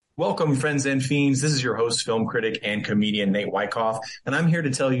Welcome, friends and fiends. This is your host, film critic, and comedian Nate Wyckoff, and I'm here to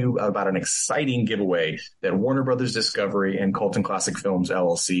tell you about an exciting giveaway that Warner Brothers Discovery and Colton Classic Films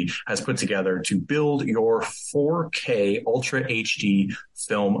LLC has put together to build your 4K Ultra HD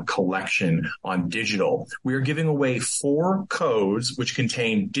film collection on digital. We are giving away 4 codes which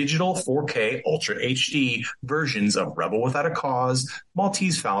contain digital 4K Ultra HD versions of Rebel Without a Cause,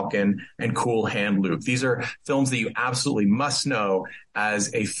 Maltese Falcon, and Cool Hand Luke. These are films that you absolutely must know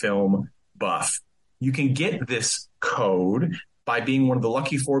as a film buff. You can get this code by being one of the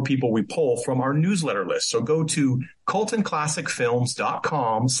lucky 4 people we pull from our newsletter list. So go to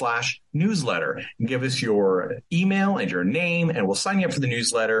coltonclassicfilms.com/newsletter and give us your email and your name, and we'll sign you up for the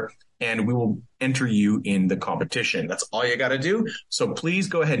newsletter and we will enter you in the competition. That's all you got to do. So please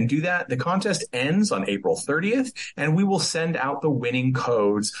go ahead and do that. The contest ends on April 30th, and we will send out the winning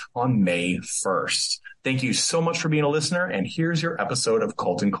codes on May 1st. Thank you so much for being a listener, and here's your episode of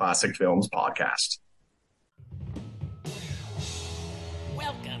Colton Classic Films Podcast.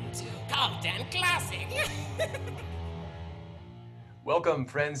 Welcome to Colton Classic. Welcome,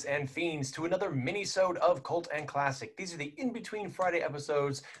 friends and fiends, to another mini-sode of Cult and Classic. These are the in-between Friday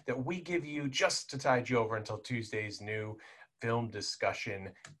episodes that we give you just to tide you over until Tuesday's new film discussion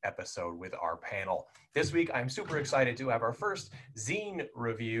episode with our panel. This week, I'm super excited to have our first zine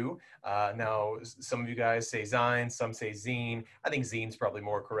review. Now, some of you guys say zine, some say zine. I think zine's probably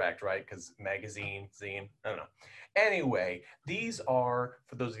more correct, right? Because magazine, zine, I don't know. Anyway, these are,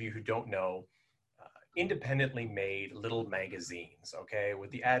 for those of you who don't know, independently made little magazines, okay?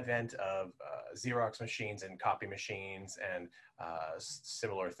 With the advent of Xerox machines and copy machines and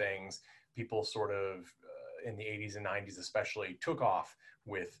similar things, people sort of, in the 80s and 90s especially, took off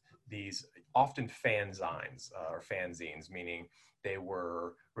with these often fanzines or fanzines, meaning they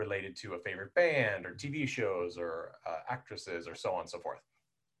were related to a favorite band or TV shows or actresses or so on and so forth.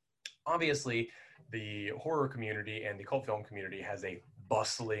 Obviously, the horror community and the cult film community has a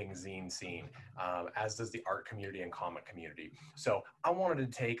bustling zine scene, as does the art community and comic community. So I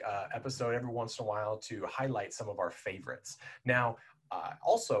wanted to take an episode every once in a while to highlight some of our favorites. Now,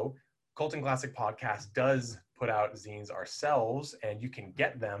 also, Colton Classic Podcast does put out zines ourselves, and you can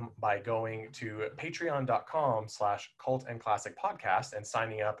get them by going to patreon.com/Cult and Classic Podcast and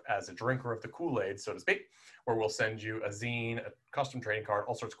signing up as a drinker of the Kool-Aid, so to speak, where we'll send you a zine, a custom trading card,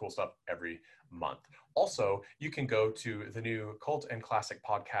 all sorts of cool stuff every month. Also, you can go to the new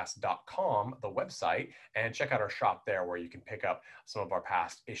cultandclassicpodcast.com, the website, and check out our shop there where you can pick up some of our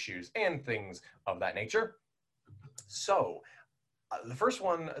past issues and things of that nature. So, the first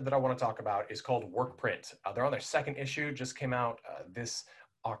one that I want to talk about is called Workprint. They're on their second issue, just came out this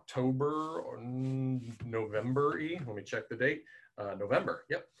October or November-y. Let me check the date. November,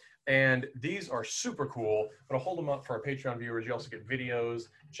 yep. And these are super cool. I'm going to hold them up for our Patreon viewers. You also get videos.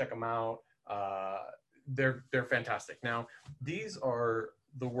 Check them out. They're fantastic. Now, these are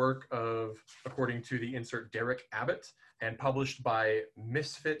the work of, according to the insert, Derek Abbott, and published by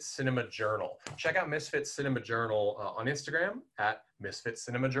Misfit Cinema Journal. Check out Misfit Cinema Journal on Instagram at Misfit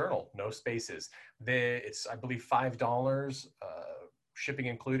Cinema Journal, no spaces. It's, I believe, $5, shipping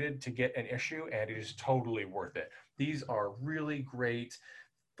included, to get an issue, and it is totally worth it. These are really great,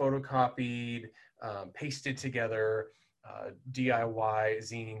 photocopied, pasted together, DIY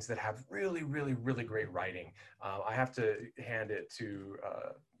zines that have really, really, really great writing. I have to hand it to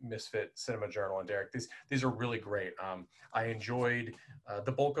Misfit Cinema Journal and Derek. These are really great. I enjoyed,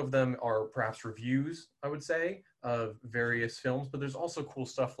 the bulk of them are perhaps reviews, I would say, of various films, but there's also cool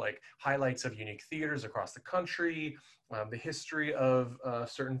stuff like highlights of unique theaters across the country, the history of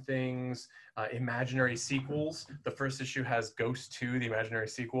certain things, imaginary sequels. The first issue has Ghost 2, the imaginary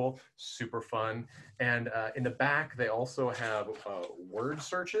sequel, super fun. And in the back, they also have word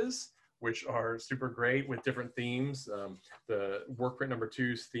searches, which are super great with different themes. The Workprint number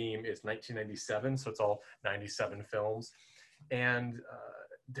 2's theme is 1997, so it's all 97 films. And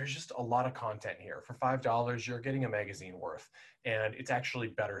there's just a lot of content here. For $5, you're getting a magazine worth. And it's actually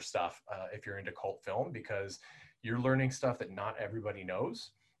better stuff if you're into cult film, because you're learning stuff that not everybody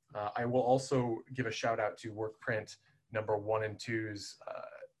knows. I will also give a shout out to Workprint number 1 and 2's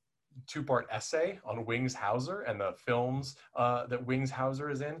 2-part essay on Wings Hauser and the films that Wings Hauser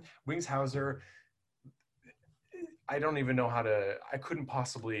is in. Wings Hauser, I don't even know I couldn't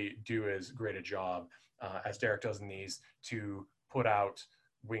possibly do as great a job as Derek does in these to put out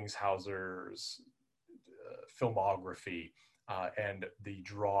Wings Hauser's filmography and the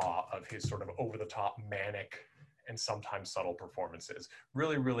draw of his sort of over-the-top manic and sometimes subtle performances.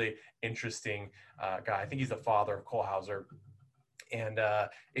 Really, really interesting guy. I think he's the father of Cole Hauser. And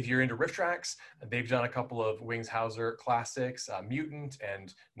if you're into riff tracks, they've done a couple of Wings Hauser classics, Mutant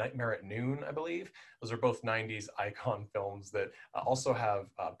and Nightmare at Noon, I believe. Those are both 90s icon films that also have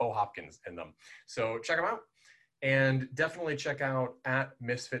Bo Hopkins in them. So check them out. And definitely check out at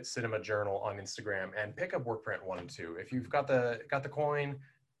Misfit Cinema Journal on Instagram and pick up Workprint 1 and 2. If you've got the coin,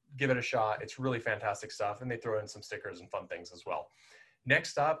 give it a shot. It's really fantastic stuff. And they throw in some stickers and fun things as well.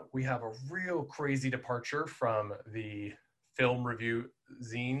 Next up, we have a real crazy departure from the film review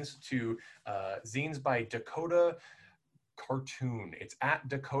zines to zines by Dakota Cartoon. It's at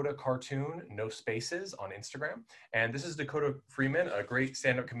Dakota Cartoon, no spaces, on Instagram. And this is Dakota Freeman, a great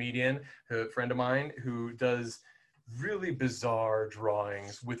stand-up comedian, a friend of mine who does really bizarre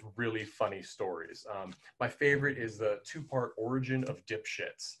drawings with really funny stories. My favorite is the 2-part Origin of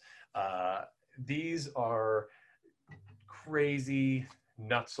Dipshits. These are crazy,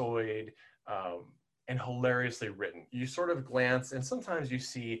 nutsoid, and hilariously written. You sort of glance, and sometimes you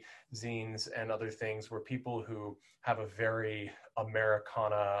see zines and other things where people who have a very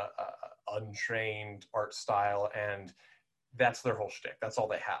Americana, untrained art style, and that's their whole shtick. That's all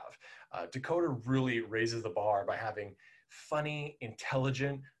they have. Dakota really raises the bar by having funny,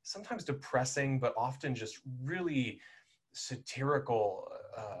 intelligent, sometimes depressing, but often just really satirical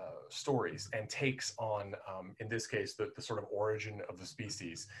stories and takes on, in this case, the sort of origin of the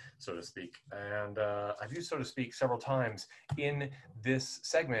species, so to speak. And I've used so to speak several times in this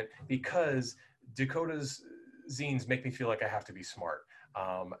segment because Dakota's zines make me feel like I have to be smart.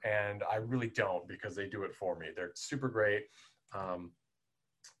 And I really don't, because they do it for me. They're super great.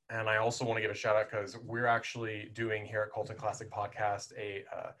 And I also want to give a shout out because we're actually doing here at Colton Classic Podcast a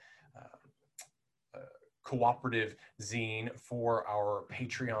cooperative zine for our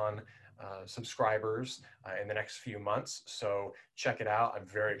Patreon subscribers in the next few months. So check it out. I'm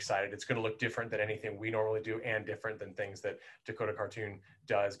very excited. It's going to look different than anything we normally do and different than things that Dakota Cartoon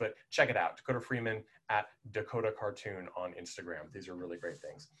does. But check it out. Dakota Freeman at Dakota Cartoon on Instagram. These are really great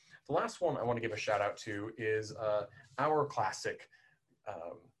things. The last one I want to give a shout out to is our classic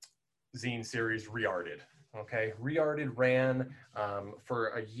zine series, Rearted. Okay, Rearted ran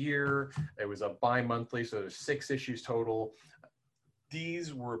for a year. It was a bi-monthly, so there's 6 issues total.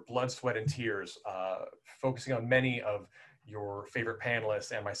 These were blood, sweat, and tears, focusing on many of your favorite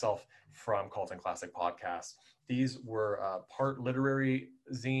panelists and myself from Colton Classic Podcast. These were part literary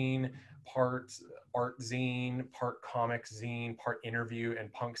zine, part art zine, part comic zine, part interview and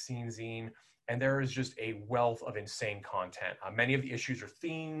punk scene zine. And there is just a wealth of insane content. Many of the issues are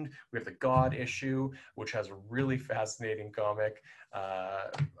themed. We have the God issue, which has a really fascinating comic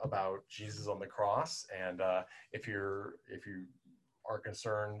about Jesus on the cross. And if you are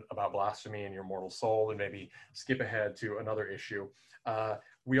concerned about blasphemy in your mortal soul, then maybe skip ahead to another issue.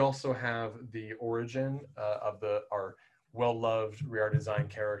 We also have the origin of our well-loved Rear Design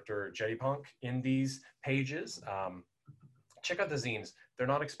character Jetty Punk in these pages. Check out the zines. They're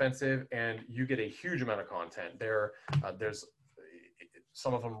not expensive, and you get a huge amount of content. There's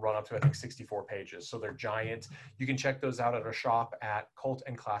some of them run up to, I think, 64 pages, so they're giant. You can check those out at our shop at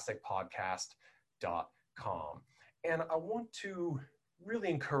cultandclassicpodcast.com. And I want to really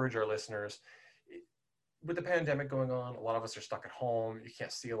encourage our listeners. With the pandemic going on, a lot of us are stuck at home. You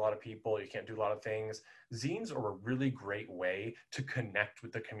can't see a lot of people. You can't do a lot of things. Zines are a really great way to connect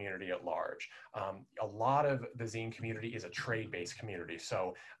with the community at large. A lot of the zine community is a trade-based community.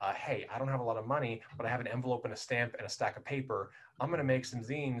 So, hey, I don't have a lot of money, but I have an envelope and a stamp and a stack of paper. I'm going to make some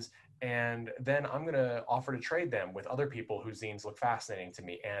zines, and then I'm going to offer to trade them with other people whose zines look fascinating to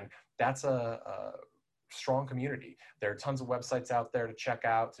me. And that's a strong community. There are tons of websites out there to check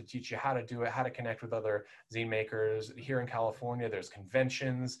out to teach you how to do it, how to connect with other zine makers. Here in California, there's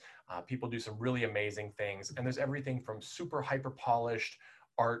conventions. People do some really amazing things. And there's everything from super hyper polished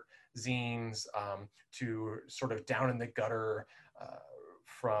art zines to sort of down in the gutter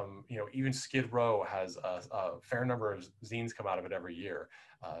from, even Skid Row has a fair number of zines come out of it every year.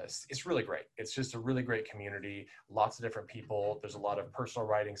 It's really great. It's just a really great community, lots of different people. There's a lot of personal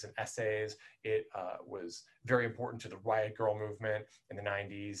writings and essays. It was very important to the Riot Grrrl movement in the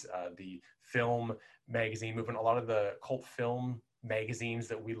 90s, the film magazine movement, a lot of the cult film magazines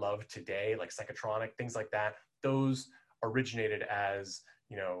that we love today, like Psychotronic, things like that. Those originated as,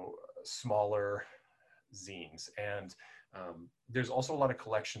 smaller zines. And there's also a lot of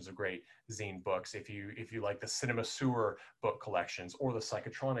collections of great zine books. If you like the Cinema Sewer book collections or the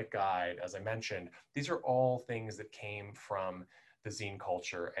Psychotronic Guide, as I mentioned, these are all things that came from the zine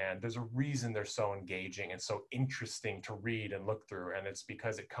culture. And there's a reason they're so engaging and so interesting to read and look through. And it's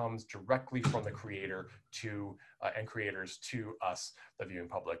because it comes directly from the creator to and creators to us, the viewing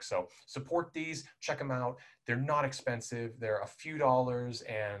public. So support these, check them out. They're not expensive. They're a few dollars,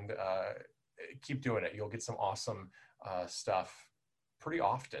 and keep doing it. You'll get some awesome stuff pretty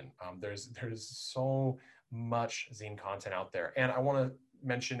often. There's so much zine content out there. And I want to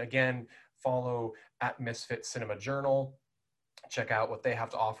mention again, follow at Misfit Cinema Journal. Check out what they have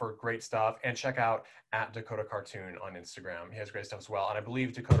to offer, great stuff, and check out at Dakota Cartoon on Instagram. He has great stuff as well. And I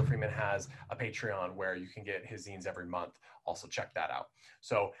believe Dakota Freeman has a Patreon where you can get his zines every month. Also check that out.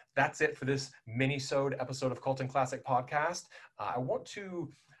 So that's it for this mini-sode episode of Cult and Classic Podcast. I want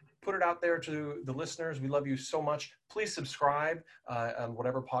to put it out there to the listeners. We love you so much. Please subscribe on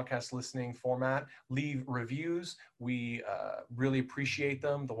whatever podcast listening format. Leave reviews. We really appreciate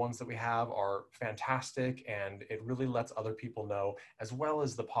them. The ones that we have are fantastic, and it really lets other people know, as well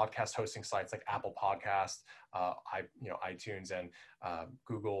as the podcast hosting sites like Apple Podcasts, iTunes, and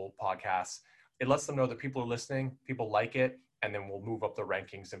Google Podcasts. It lets them know that people are listening, people like it, and then we'll move up the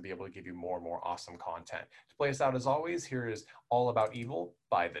rankings and be able to give you more and more awesome content. To play us out, as always, here is All About Evil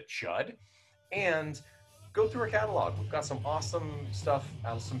by The Chud. And go through our catalog. We've got some awesome stuff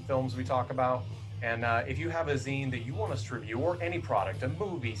out of some films we talk about. And if you have a zine that you want us to review, or any product, a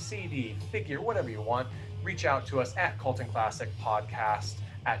movie, CD, figure, whatever you want, reach out to us at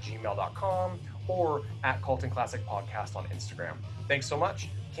cultandclassicpodcast@gmail.com or at Cult and Classic Podcast on Instagram. Thanks so much.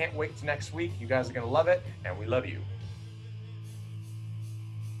 Can't wait to next week. You guys are going to love it, and we love you.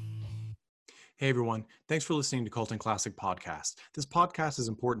 Hey everyone, thanks for listening to Cult and Classic Podcast. This podcast is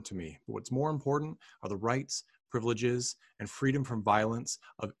important to me, but what's more important are the rights, privileges, and freedom from violence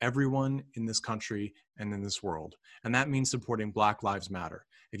of everyone in this country and in this world. And that means supporting Black Lives Matter.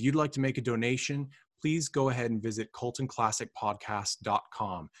 If you'd like to make a donation, please go ahead and visit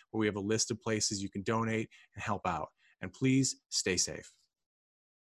cultandclassicpodcast.com, where we have a list of places you can donate and help out. And please stay safe.